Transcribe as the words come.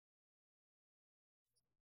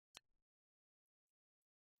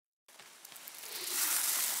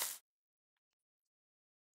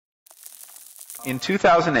In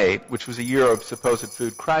 2008, which was a year of supposed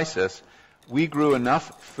food crisis, we grew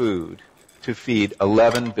enough food to feed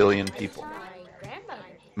 11 billion people.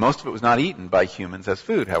 Most of it was not eaten by humans as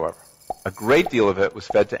food, however. A great deal of it was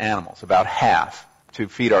fed to animals, about half, to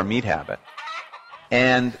feed our meat habit.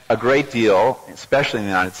 And a great deal, especially in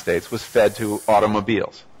the United States, was fed to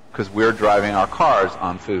automobiles, because we're driving our cars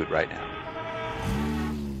on food right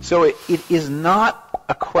now. So it is not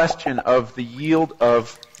a question of the yield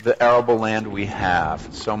of the arable land we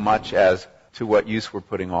have so much as to what use we're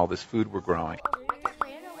putting all this food we're growing.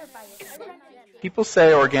 People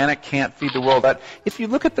say organic can't feed the world. But if you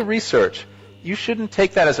look at the research, you shouldn't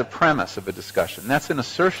take that as a premise of a discussion. That's an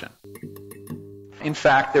assertion. In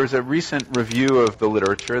fact, there's a recent review of the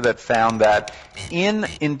literature that found that in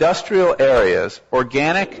industrial areas,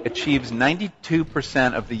 organic achieves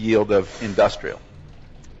 92% of the yield of industrial.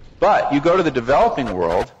 But you go to the developing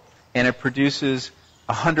world, and it produces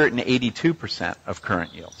 182% of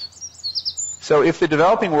current yields. So if the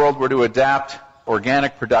developing world were to adapt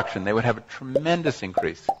organic production, they would have a tremendous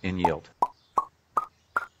increase in yield.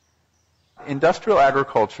 Industrial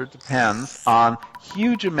agriculture depends on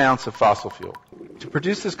huge amounts of fossil fuel. To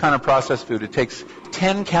produce this kind of processed food, it takes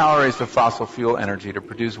 10 calories of fossil fuel energy to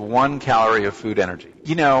produce 1 calorie of food energy.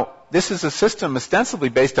 You know, this is a system ostensibly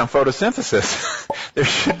based on photosynthesis. There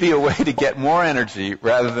should be a way to get more energy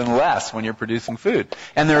rather than less when you're producing food.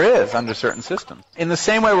 And there is under certain systems. In the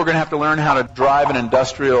same way we're going to have to learn how to drive an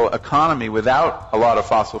industrial economy without a lot of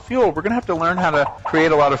fossil fuel, we're going to have to learn how to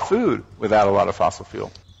create a lot of food without a lot of fossil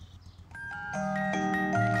fuel.